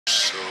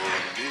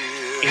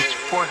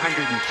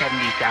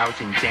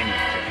470,000 zenith.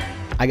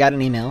 I got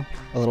an email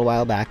a little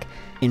while back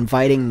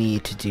inviting me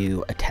to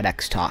do a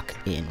TEDx talk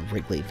in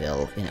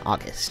Wrigleyville in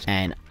August,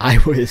 and I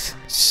was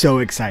so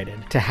excited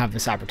to have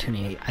this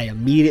opportunity. I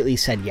immediately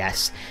said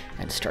yes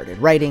and started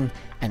writing,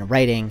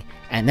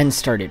 and then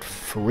started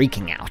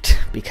freaking out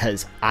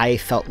because I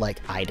felt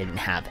like I didn't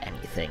have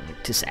anything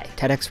to say.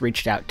 TEDx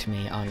reached out to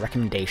me on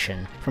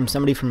recommendation from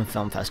somebody from a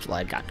film festival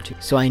I'd gotten to.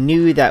 So I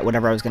knew that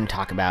whatever I was going to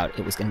talk about,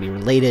 it was going to be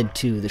related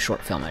to the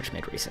short film I just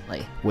made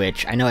recently,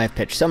 which I know I've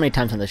pitched so many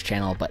times on this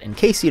channel, but in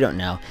case you don't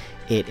know,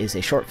 it is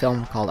a short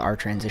film called Our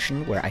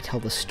Transition, where I tell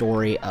the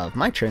story of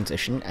my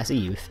transition as a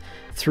youth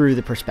through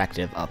the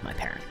perspective of my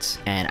parents.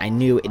 And I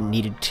knew it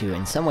needed to,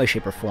 in some way,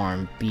 shape, or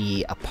form,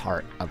 be a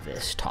part of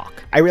this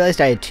talk. I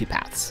realized I had two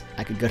paths.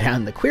 I could go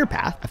down the queer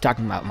path of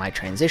talking about my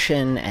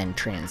transition and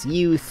trans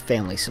youth,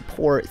 family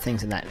support,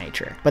 things of that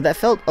nature. But that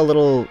felt a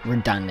little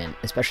redundant,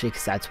 especially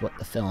because that's what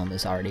the film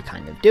is already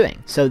kind of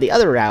doing. So the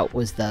other route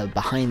was the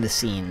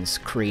behind-the-scenes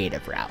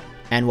creative route.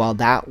 And while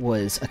that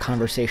was a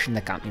conversation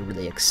that got me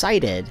really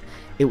excited,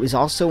 it was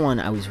also one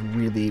I was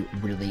really,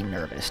 really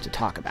nervous to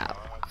talk about.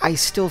 I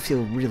still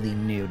feel really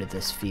new to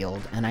this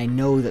field, and I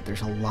know that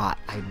there's a lot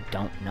I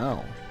don't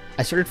know.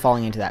 I started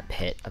falling into that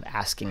pit of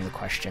asking the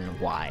question,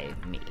 why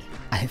me?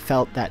 I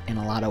felt that in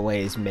a lot of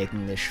ways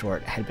making this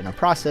short had been a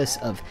process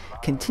of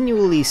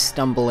continually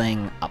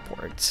stumbling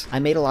upwards. I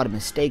made a lot of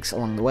mistakes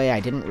along the way.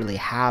 I didn't really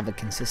have a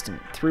consistent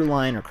through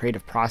line or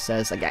creative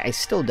process. Like, I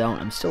still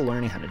don't. I'm still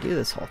learning how to do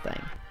this whole thing.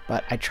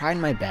 But I tried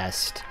my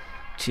best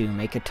to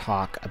make a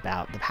talk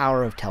about the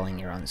power of telling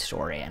your own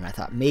story, and I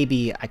thought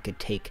maybe I could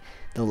take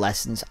the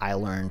lessons I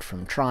learned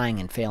from trying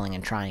and failing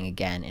and trying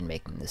again in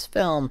making this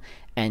film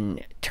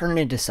and turn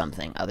it into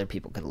something other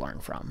people could learn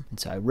from. And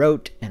so I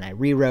wrote and I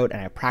rewrote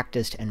and I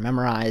practiced and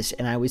memorized,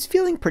 and I was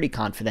feeling pretty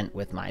confident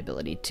with my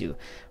ability to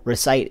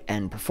recite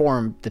and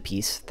perform the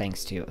piece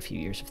thanks to a few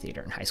years of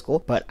theater in high school,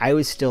 but I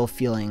was still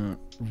feeling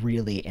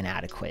really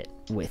inadequate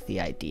with the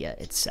idea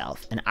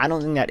itself. And I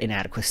don't think that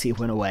inadequacy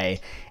went away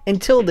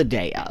until the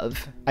day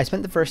of. I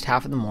spent the first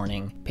half of the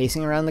morning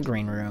pacing around the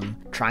green room,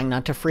 trying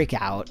not to freak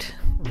out,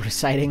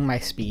 reciting my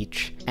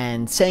speech,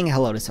 and saying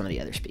hello to some of the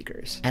other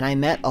speakers. And I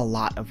met a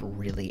lot of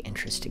really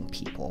interesting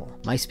people.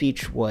 My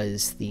speech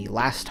was the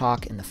last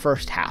talk in the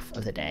first half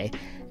of the day,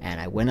 and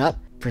I went up,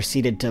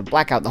 proceeded to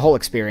black out the whole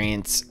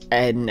experience,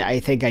 and I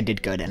think I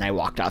did good, and I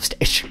walked off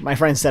stage. My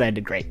friends said I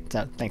did great,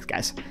 so thanks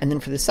guys. And then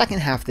for the second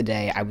half of the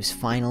day, I was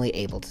finally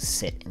able to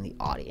sit in the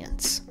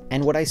audience.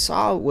 And what I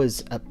saw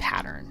was a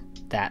pattern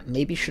that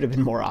maybe should have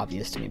been more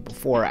obvious to me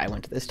before I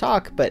went to this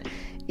talk, but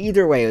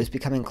either way, it was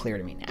becoming clear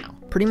to me now.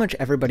 Pretty much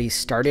everybody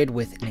started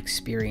with an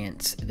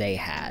experience they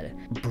had,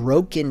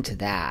 broke into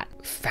that,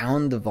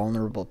 found the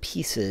vulnerable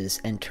pieces,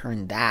 and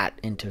turned that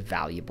into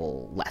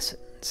valuable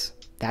lessons.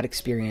 That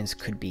experience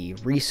could be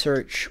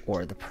research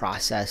or the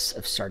process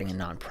of starting a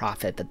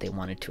nonprofit that they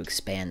wanted to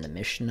expand the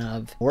mission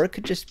of, or it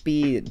could just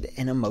be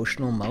an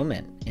emotional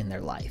moment in their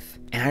life.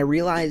 And I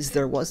realized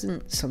there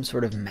wasn't some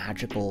sort of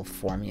magical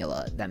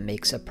formula that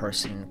makes a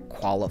person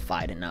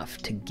qualified enough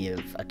to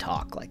give a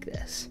talk like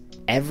this.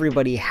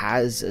 Everybody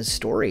has a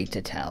story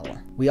to tell.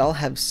 We all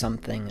have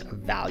something of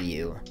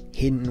value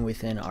hidden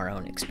within our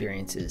own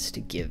experiences to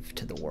give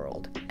to the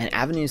world. And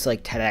avenues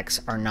like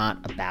TEDx are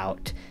not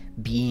about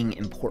being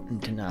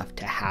important enough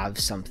to have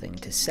something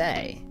to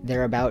say.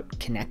 They're about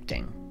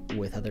connecting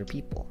with other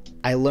people.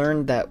 I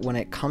learned that when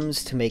it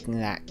comes to making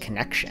that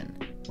connection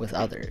with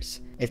others,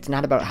 it's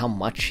not about how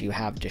much you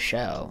have to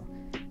show.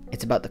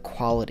 It's about the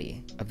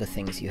quality of the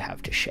things you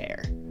have to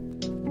share.